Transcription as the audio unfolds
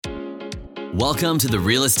Welcome to the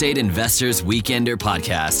Real Estate Investors Weekender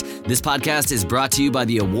podcast. This podcast is brought to you by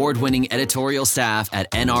the award-winning editorial staff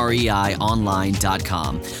at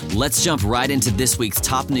nreionline.com. Let's jump right into this week's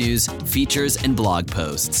top news, features, and blog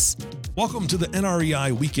posts. Welcome to the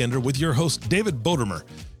NREI Weekender with your host, David Bodermer.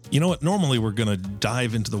 You know what? Normally we're going to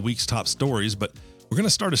dive into the week's top stories, but we're going to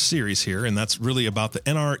start a series here, and that's really about the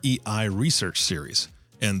NREI Research Series.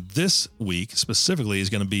 And this week specifically is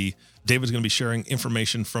going to be David's going to be sharing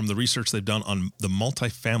information from the research they've done on the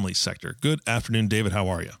multifamily sector. Good afternoon, David. How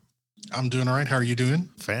are you? I'm doing all right. How are you doing?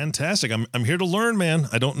 Fantastic. I'm here to learn, man.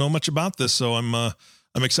 I don't know much about this, so I'm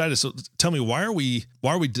excited. So tell me, why are we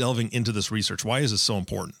delving into this research? Why is this so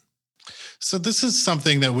important? So this is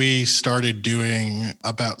something that we started doing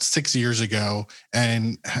about 6 years ago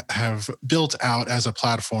and have built out as a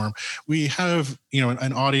platform. We have,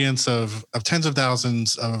 an audience of tens of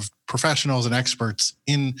thousands of professionals and experts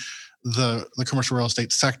in the commercial real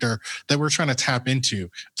estate sector that we're trying to tap into.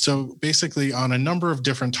 So basically on a number of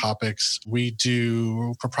different topics, we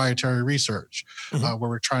do proprietary research where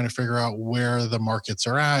we're trying to figure out where the markets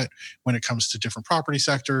are at when it comes to different property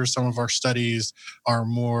sectors. Some of our studies are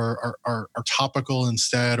more are topical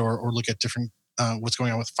instead, or look at different what's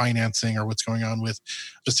going on with financing or what's going on with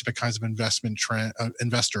specific kinds of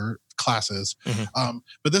investor classes.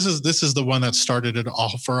 But this is the one that started it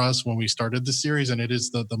all for us when we started the series, and it is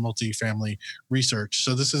the multifamily research.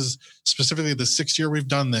 So this is specifically the 6th year we've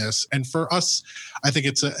done this, and for us, I think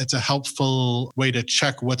it's a helpful way to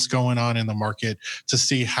check what's going on in the market, to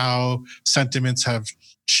see how sentiments have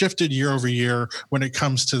shifted year over year when it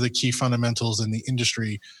comes to the key fundamentals in the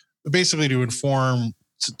industry, basically to inform,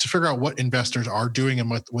 to figure out what investors are doing and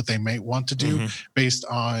what they might want to do based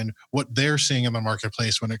on what they're seeing in the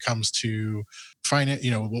marketplace when it comes to finance,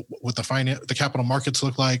 what the capital markets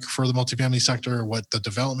look like for the multifamily sector, what the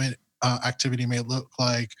development activity may look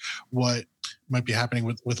like, what might be happening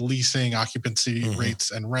with leasing, occupancy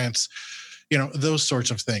rates and rents, those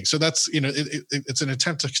sorts of things. So that's, it's an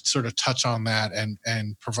attempt to sort of touch on that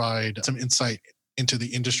and provide some insight into the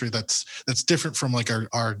industry that's different from like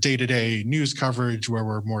our day-to-day news coverage, where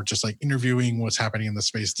we're more just like interviewing what's happening in the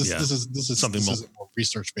space. This is a more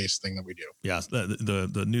research-based thing that we do. Yeah,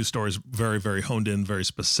 the news story is very, very honed in, very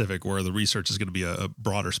specific, where the research is going to be a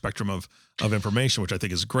broader spectrum of information, which I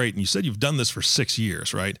think is great. And you said you've done this for 6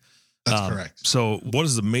 years, right? That's correct. So what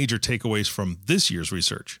is the major takeaways from this year's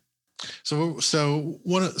research? So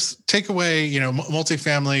one takeaway,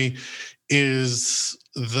 multifamily is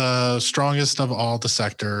the strongest of all the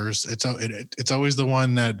sectors. It's always the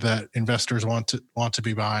one that investors want to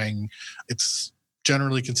be buying. It's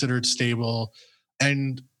generally considered stable,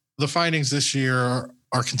 and the findings this year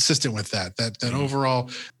are consistent with that. That overall,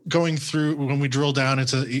 going through when we drill down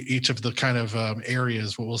into each of the kind of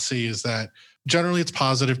areas, what we'll see is that generally it's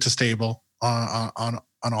positive to stable on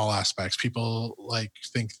all aspects. People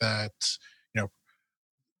think that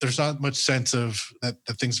there's not much sense of that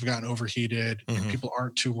things have gotten overheated. People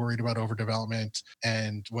aren't too worried about overdevelopment.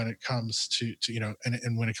 And when it comes to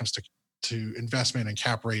and when it comes to investment and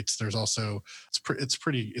cap rates, there's also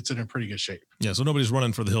it's in a pretty good shape. Yeah. So nobody's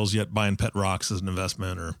running for the hills yet, buying pet rocks as an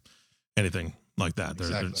investment or anything like that.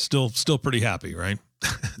 They're still pretty happy, right?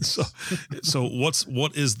 So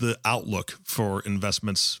what is the outlook for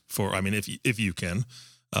investments if you can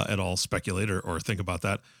at all speculate or think about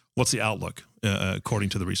that? What's the outlook according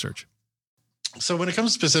to the research? So when it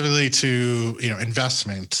comes specifically to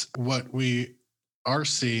investment, what we are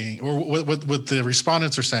seeing, or what the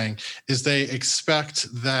respondents are saying, is they expect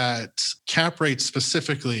that cap rates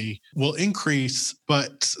specifically will increase,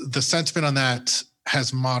 but the sentiment on that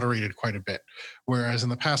has moderated quite a bit. Whereas in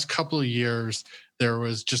the past couple of years, there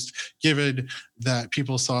was just, given that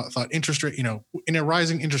people thought interest rate, in a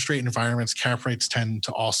rising interest rate environments, cap rates tend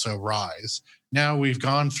to also rise. Now we've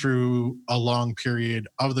gone through a long period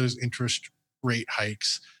of those interest rate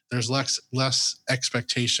hikes. There's less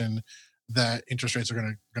expectation that interest rates are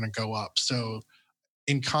going to go up. So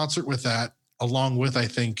in concert with that, along with, I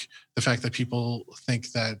think, the fact that people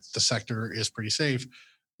think that the sector is pretty safe,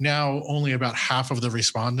 now only about half of the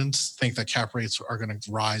respondents think that cap rates are going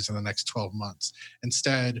to rise in the next 12 months.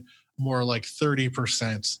 Instead, more like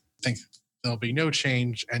 30% think there'll be no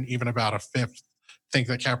change, and even about a fifth think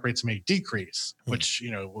that cap rates may decrease, which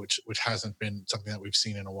hasn't been something that we've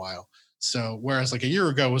seen in a while. So whereas like a year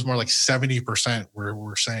ago it was more like 70% where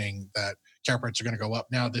we're saying that cap rates are going to go up,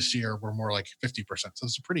 now this year we're more like 50%. So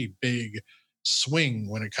it's a pretty big swing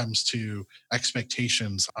when it comes to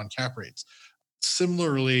expectations on cap rates.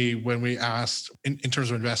 Similarly, when we asked in terms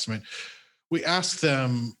of investment, we asked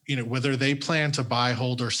them, whether they plan to buy,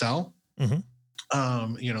 hold, or sell.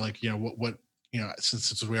 What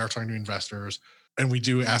since we are talking to investors, and we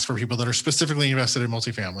do ask for people that are specifically invested in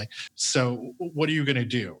multifamily. So what are you going to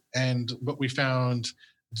do? And what we found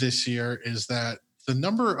this year is that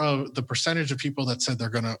the percentage of people that said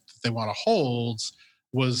they want to hold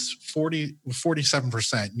was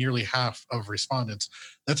 47%, nearly half of respondents.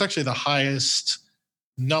 That's actually the highest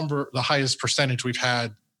percentage we've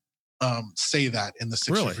had say that in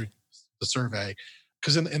the the survey.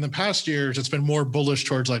 Because in the past years, it's been more bullish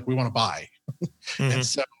towards like, we want to buy. Mm-hmm. And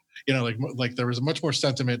so, like there was a much more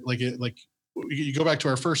sentiment, like you go back to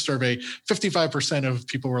our first survey, 55% of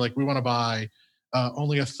people were like, we want to buy.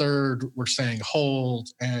 Only a third were saying hold,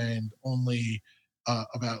 and only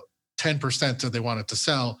about 10% said they wanted to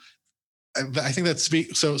sell. I think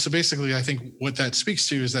so basically, I think what that speaks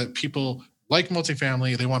to is that people like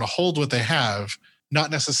multifamily, they want to hold what they have,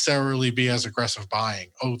 not necessarily be as aggressive buying.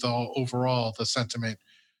 Although overall, the sentiment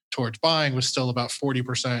towards buying was still about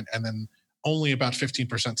 40%, and then only about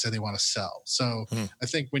 15% say they want to sell. So I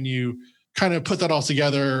think when you kind of put that all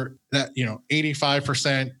together, that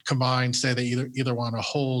 85% combined say they either want to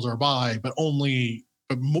hold or buy, but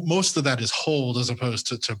most of that is hold as opposed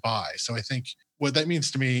to buy. So I think what that means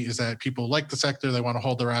to me is that people like the sector, they want to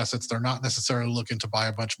hold their assets. They're not necessarily looking to buy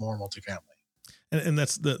a bunch more multifamily. And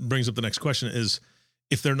that brings up the next question is,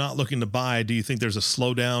 if they're not looking to buy, do you think there's a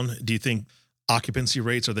slowdown? Do you think occupancy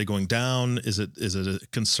rates, are they going down? Is it a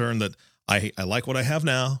concern that I like what I have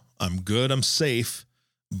now, I'm good, I'm safe,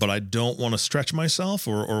 but I don't want to stretch myself,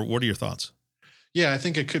 or what are your thoughts? Yeah, I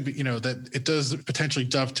think it could be, that it does potentially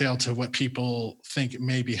dovetail to what people think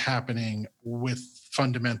may be happening with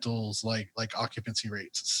fundamentals like occupancy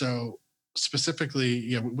rates. So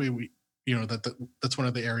specifically, that's one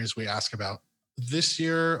of the areas we ask about. This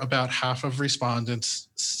year, about half of respondents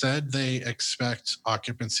said they expect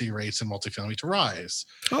occupancy rates in multifamily to rise.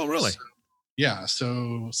 Oh, really?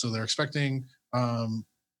 So they're expecting, they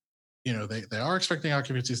are expecting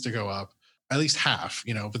occupancies to go up, at least half,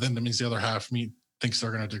 but then that means the other half thinks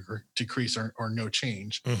they're going to decrease or no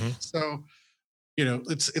change. Mm-hmm. So,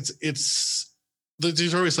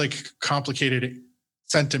 these are always like complicated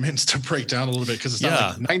sentiments to break down a little bit, because it's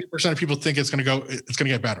not like 90% of people think it's going to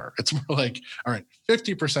get better. It's more like, all right,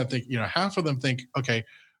 50% think, half of them think, okay,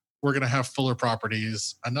 we're going to have fuller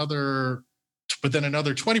properties. But then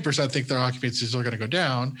another 20% think their occupancies are going to go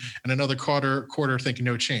down, and another quarter think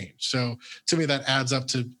no change. So to me, that adds up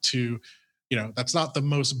to that's not the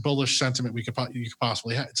most bullish sentiment you could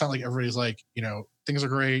possibly have. It's not like everybody's like, things are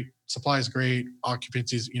great, supply is great,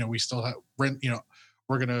 occupancies, we still have rent,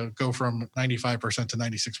 we're going to go from 95% to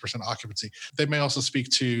 96% occupancy. They may also speak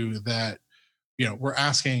to that, we're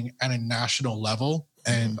asking at a national level,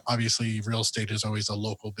 and obviously real estate is always a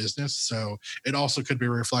local business. So it also could be a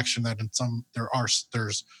reflection that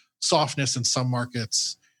there's softness in some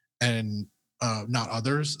markets and not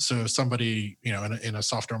others. So somebody, in a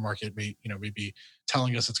softer market may be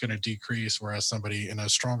telling us it's going to decrease, whereas somebody in a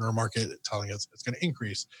stronger market telling us it's going to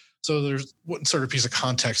increase. So there's one sort of piece of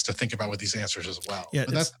context to think about with these answers as well. Yeah,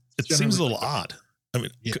 it seems a little odd. I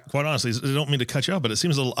mean, quite honestly, I don't mean to cut you off, but it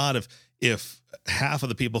seems a little odd if half of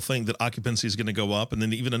the people think that occupancy is going to go up, and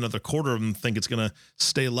then even another quarter of them think it's going to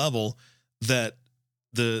stay level, that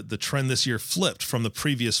the trend this year flipped from the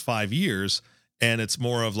previous 5 years, and it's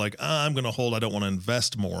more of like, I'm going to hold, I don't want to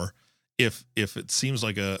invest more. If it seems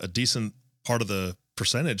like a decent part of the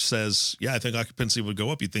percentage says, I think occupancy would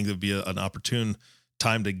go up, you'd think there'd be an opportune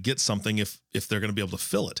time to get something if they're going to be able to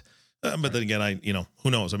fill it. But then again, who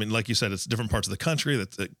knows? I mean, like you said, it's different parts of the country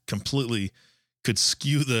that completely could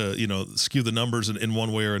skew the numbers in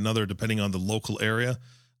one way or another, depending on the local area.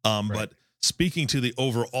 Right. But speaking to the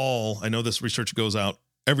overall, I know this research goes out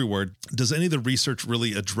everywhere. Does any of the research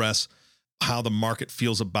really address how the market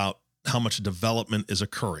feels about how much development is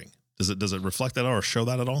occurring? Does it reflect that or show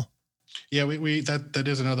that at all? Yeah, that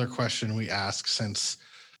is another question we ask, since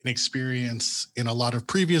an experience in a lot of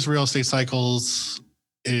previous real estate cycles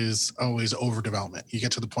is always overdevelopment. You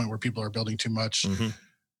get to the point where people are building too much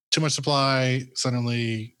supply,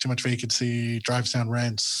 suddenly too much vacancy, drives down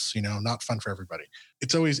rents, not fun for everybody.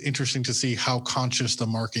 It's always interesting to see how conscious the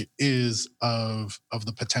market is of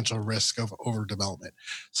the potential risk of overdevelopment.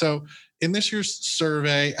 So in this year's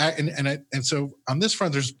survey, and so on this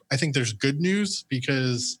front, I think there's good news,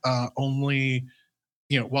 because only,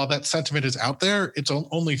 while that sentiment is out there, it's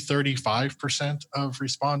only 35% of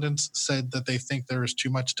respondents said that they think there is too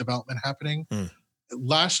much development happening.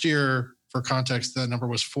 Last year, for context, that number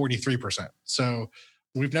was 43%. So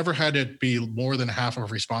we've never had it be more than half of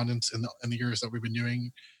respondents in the years that we've been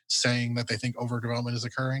doing saying that they think overdevelopment is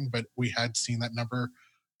occurring, but we had seen that number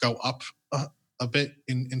go up a bit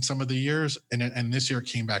in some of the years, and this year it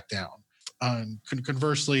came back down.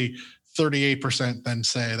 Conversely, 38% then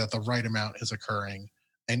say that the right amount is occurring,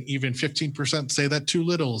 and even 15% say that too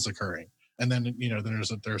little is occurring. And then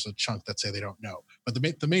there's a chunk that say they don't know. But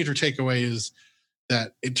the major takeaway is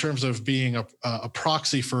that in terms of being a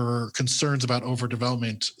proxy for concerns about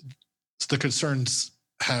overdevelopment, the concerns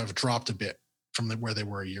have dropped a bit from where they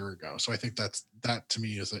were a year ago. So I think that to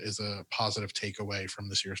me is a positive takeaway from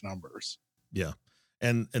this year's numbers. Yeah.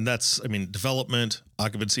 And that's, I mean, development,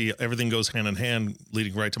 occupancy, everything goes hand in hand,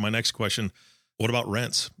 leading right to my next question. What about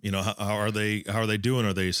rents? How are they doing?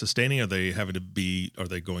 Are they sustaining? Are they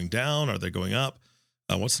going down? Are they going up?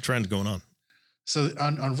 What's the trend going on? So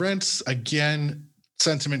on rents, again,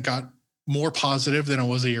 sentiment got more positive than it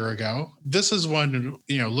was a year ago. This is one,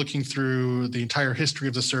 looking through the entire history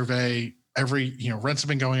of the survey, rents have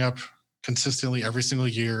been going up consistently every single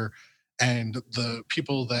year. And the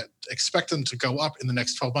people that expect them to go up in the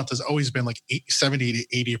next 12 months has always been like 70 to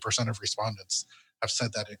 80% of respondents have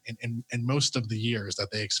said that in most of the years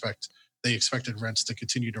that they expected rents to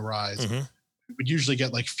continue to rise. Mm-hmm. We would usually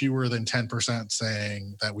get like fewer than 10%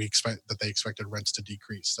 saying that they expected rents to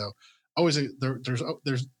decrease. So always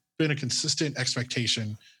there's been a consistent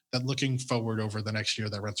expectation that looking forward over the next year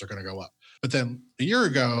that rents are going to go up. But then a year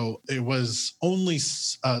ago, it was only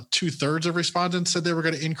 2/3 of respondents said they were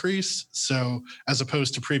going to increase. So as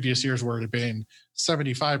opposed to previous years where it had been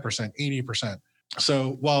 75%, 80%.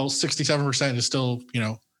 So while 67% is still,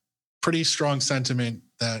 pretty strong sentiment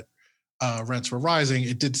that rents were rising,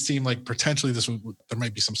 it did seem like potentially there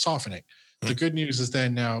might be some softening. The good news is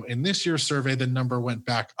then now in this year's survey, the number went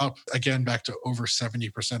back up again, back to over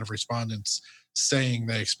 70% of respondents saying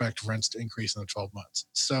they expect rents to increase in the 12 months.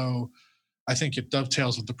 So I think it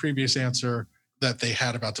dovetails with the previous answer that they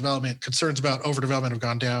had about development. Concerns about overdevelopment have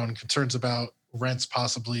gone down. Concerns about rents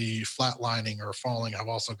possibly flatlining or falling have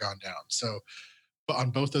also gone down. So but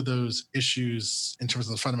on both of those issues, in terms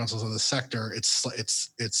of the fundamentals of the sector,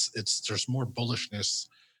 there's more bullishness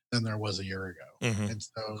than there was a year ago. Mm-hmm. And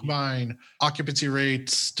so combine occupancy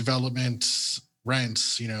rates, development,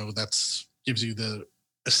 rents, that's gives you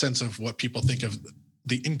a sense of what people think of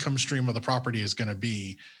the income stream of the property is going to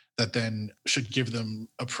be, that then should give them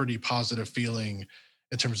a pretty positive feeling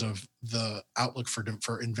in terms of the outlook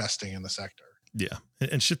for investing in the sector. Yeah.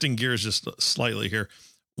 And shifting gears just slightly here,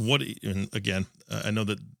 and again, I know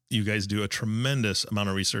that you guys do a tremendous amount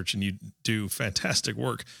of research and you do fantastic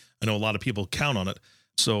work. I know a lot of people count on it.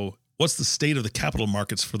 So what's the state of the capital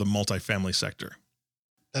markets for the multifamily sector?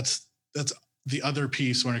 That's the other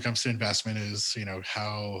piece when it comes to investment is,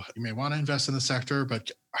 how you may want to invest in the sector, but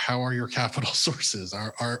how are your capital sources?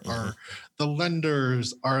 Are the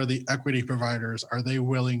lenders, are the equity providers, are they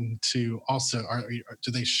willing to also,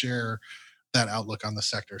 do they share that outlook on the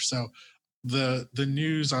sector? So the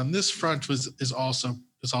news on this front is also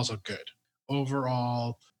good.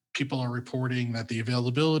 Overall, people are reporting that the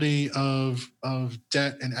availability of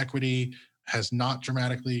debt and equity has not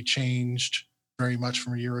dramatically changed very much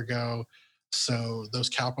from a year ago. So those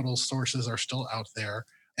capital sources are still out there.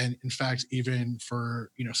 And in fact, even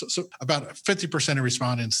for, so about 50% of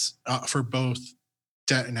respondents for both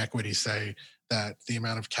debt and equity say that the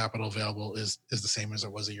amount of capital available is the same as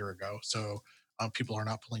it was a year ago. So people are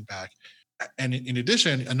not pulling back. And in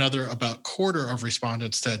addition, another about quarter of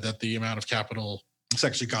respondents said that the amount of capital has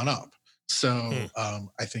actually gone up. So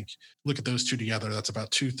I think look at those two together. That's about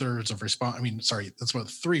 2/3 of that's about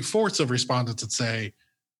 3/4 of respondents that say,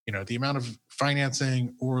 the amount of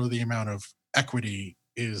financing or the amount of equity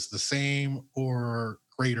is the same or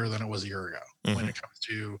greater than it was a year ago when it comes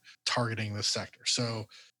to targeting this sector. So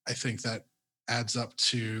I think that adds up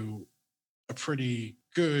to a pretty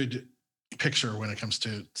good picture when it comes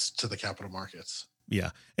to the capital markets.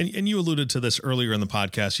 Yeah. And you alluded to this earlier in the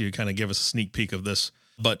podcast. You kind of give us a sneak peek of this,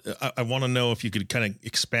 but I want to know if you could kind of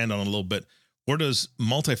expand on it a little bit. Where does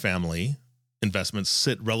multifamily investments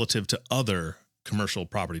sit relative to other commercial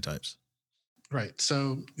property types? Right.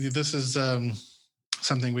 So this is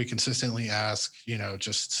something we consistently ask,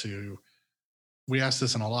 we ask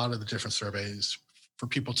this in a lot of the different surveys for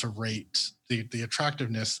people to rate the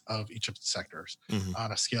attractiveness of each of the sectors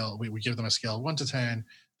on a scale. We give them a scale of 1 to 10.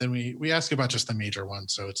 Then we ask about just the major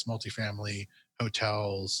ones. So it's multifamily,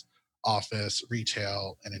 hotels, office,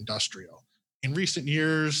 retail, and industrial. In recent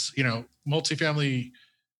years, multifamily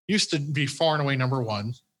used to be far and away number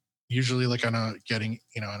one, usually like on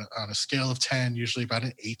a scale of 10, usually about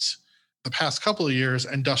an 8. The past couple of years,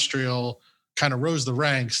 industrial kind of rose the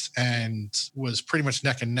ranks and was pretty much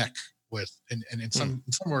neck and neck with, and in some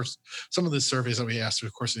of the surveys that we asked,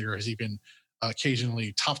 of course, the year has even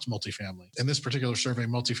occasionally topped multifamily. In this particular survey,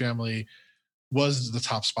 multifamily was the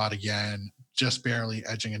top spot again, just barely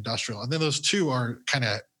edging industrial. And then those two are kind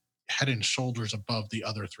of head and shoulders above the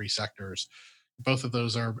other three sectors. Both of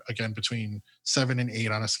those are, again, between 7 and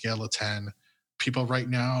 8 on a scale of 10. People right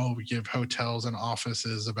now, we give hotels and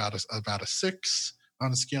offices about a 6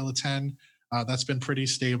 on a scale of 10. That's been pretty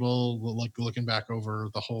stable. Like looking back over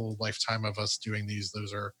the whole lifetime of us doing these,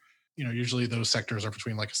 those are, usually those sectors are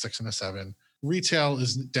between like a 6 and a 7. Retail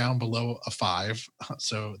is down below a 5.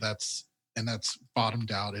 So that's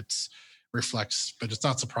bottomed out. It's reflects, but it's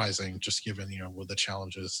not surprising just given, with the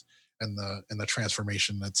challenges and the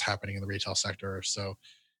transformation that's happening in the retail sector. So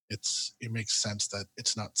it makes sense that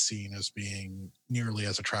it's not seen as being nearly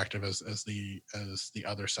as attractive as the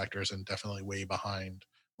other sectors, and definitely way behind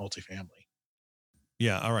multifamily.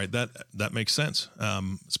 Yeah. All right. That makes sense.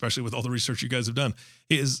 Especially with all the research you guys have done.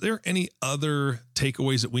 Is there any other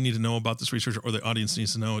takeaways that we need to know about this research, or the audience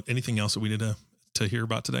needs to know? Anything else that we need to hear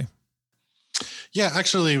about today? Yeah,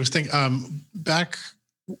 actually, I was thinking back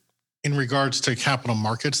in regards to capital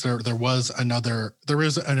markets, there is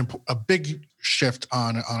a big shift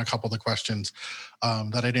on a couple of the questions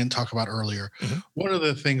that I didn't talk about earlier. Mm-hmm. One of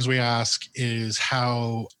the things we ask is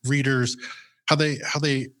how readers, how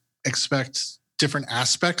they expect different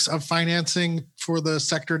aspects of financing for the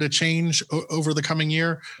sector to change over the coming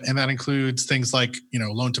year. And that includes things like,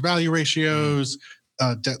 loan to value ratios,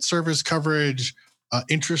 debt service coverage,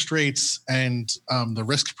 interest rates, and the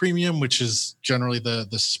risk premium, which is generally the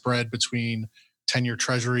spread between 10-year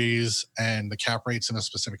treasuries and the cap rates in a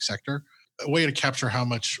specific sector. A way to capture how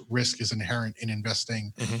much risk is inherent in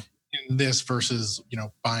investing in this versus,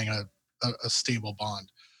 buying a stable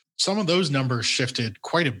bond. Some of those numbers shifted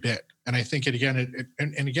quite a bit. And I think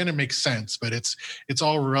it makes sense, but it's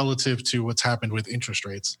all relative to what's happened with interest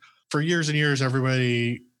rates. For years and years,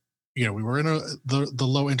 everybody, we were in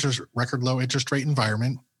the record low interest rate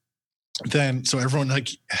environment. Then, so everyone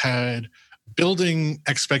had building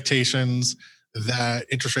expectations that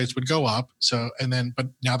interest rates would go up. But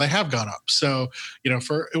now they have gone up. So, I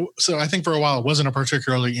think for a while it wasn't a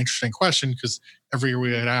particularly interesting question, because every year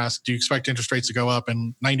we would ask, do you expect interest rates to go up?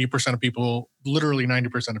 And literally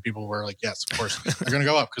 90% of people were like, yes, of course, they're going to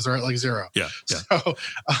go up because they're at like 0. Yeah. So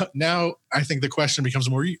now I think the question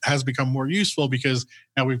has become more useful, because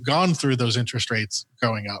now we've gone through those interest rates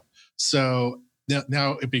going up. So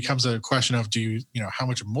now it becomes a question of, how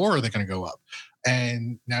much more are they going to go up?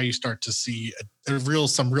 And now you start to see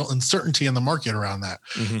some real uncertainty in the market around that.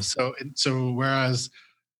 Mm-hmm. So whereas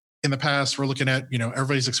in the past we're looking at,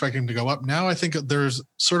 everybody's expecting to go up. Now I think there's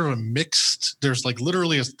sort of there's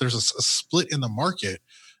a split in the market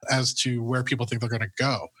as to where people think they're going to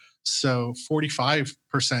go. So only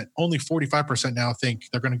 45% now think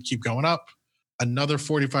they're going to keep going up. Another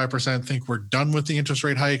 45% think we're done with the interest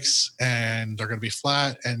rate hikes and they're going to be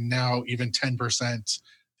flat. And now even 10%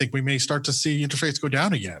 think we may start to see interest rates go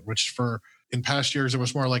down again, which in past years, it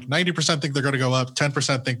was more like 90% think they're going to go up,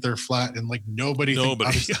 10% think they're flat, and like nobody. They're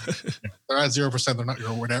at 0%, they're not,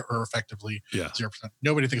 or whatever, or effectively 0%.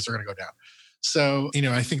 Nobody thinks they're going to go down. So,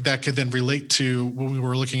 I think that could then relate to when we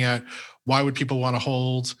were looking at why would people want to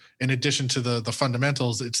hold, in addition to the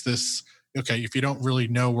fundamentals, it's this, okay, if you don't really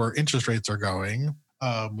know where interest rates are going,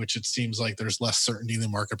 which it seems like there's less certainty in the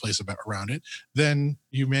marketplace around it, then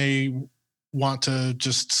you may want to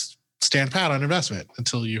just stand pat on investment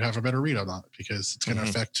until you have a better read on that, because it's going to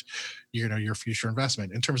affect, your future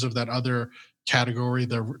investment. In terms of that other category,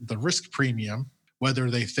 the risk premium,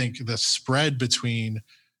 whether they think the spread between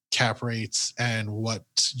cap rates and what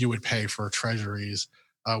you would pay for treasuries,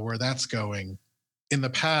 where that's going. In the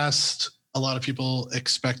past, a lot of people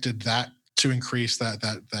expected that to increase,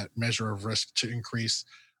 that measure of risk to increase.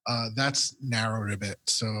 That's narrowed a bit.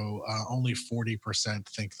 So only 40%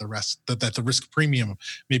 think that the risk premium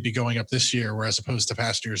may be going up this year, whereas opposed to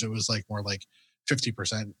past years, it was more like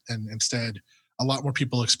 50%. And instead, a lot more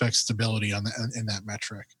people expect stability in that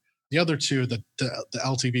metric. The other two, the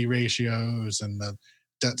LTV ratios and the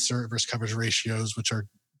debt service coverage ratios, which are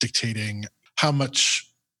dictating how much,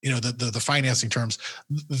 the financing terms,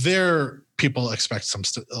 there people expect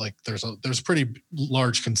there's a pretty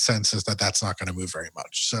large consensus that that's not going to move very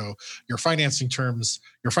much. So your financing terms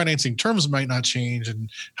might not change, and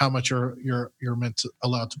how much you're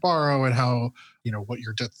allowed to borrow, and how, what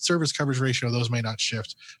your debt service coverage ratio, those may not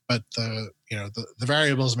shift, but the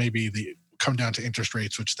variables may be come down to interest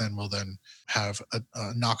rates, which then will have a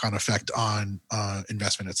knock-on effect on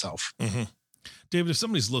investment itself. Mm-hmm. David, if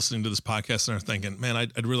somebody's listening to this podcast and they're thinking, man,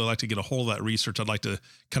 I'd really like to get a hold of that research, I'd like to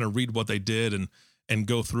kind of read what they did and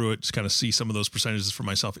go through it, just kind of see some of those percentages for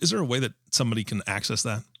myself. Is there a way that somebody can access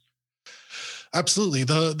that? Absolutely.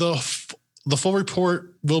 The full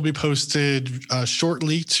report will be posted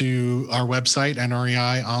shortly to our website,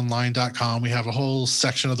 nreionline.com. We have a whole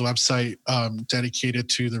section of the website dedicated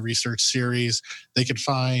to the research series. They'll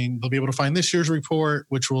be able to find this year's report,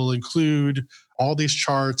 which will include all these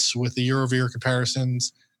charts with the year-over-year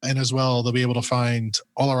comparisons. And as well, they'll be able to find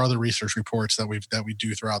all our other research reports that we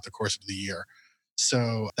do throughout the course of the year.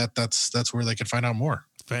 So that's where they can find out more.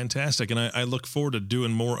 Fantastic. And I look forward to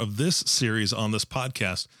doing more of this series on this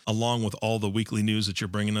podcast, along with all the weekly news that you're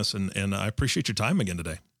bringing us. And I appreciate your time again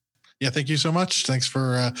today. Yeah, thank you so much. Thanks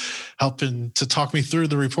for helping to talk me through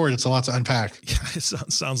the report. It's a lot to unpack. Yeah, it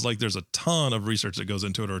sounds like there's a ton of research that goes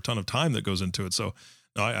into it, or a ton of time that goes into it. So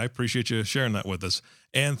I appreciate you sharing that with us.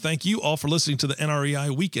 And thank you all for listening to the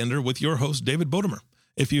NREI Weekender with your host, David Bodemer.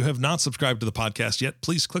 If you have not subscribed to the podcast yet,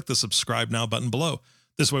 please click the subscribe now button below.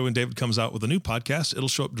 This way, when David comes out with a new podcast, it'll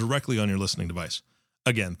show up directly on your listening device.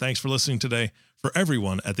 Again, thanks for listening today. For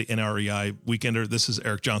everyone at the NREI Weekender, this is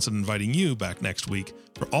Eric Johnson inviting you back next week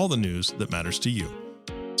for all the news that matters to you.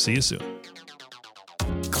 See you soon.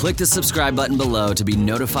 Click the subscribe button below to be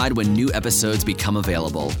notified when new episodes become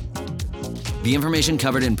available. The information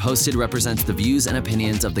covered and posted represents the views and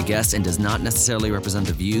opinions of the guest and does not necessarily represent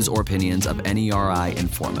the views or opinions of NERI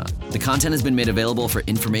Informa. The content has been made available for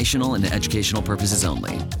informational and educational purposes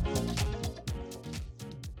only.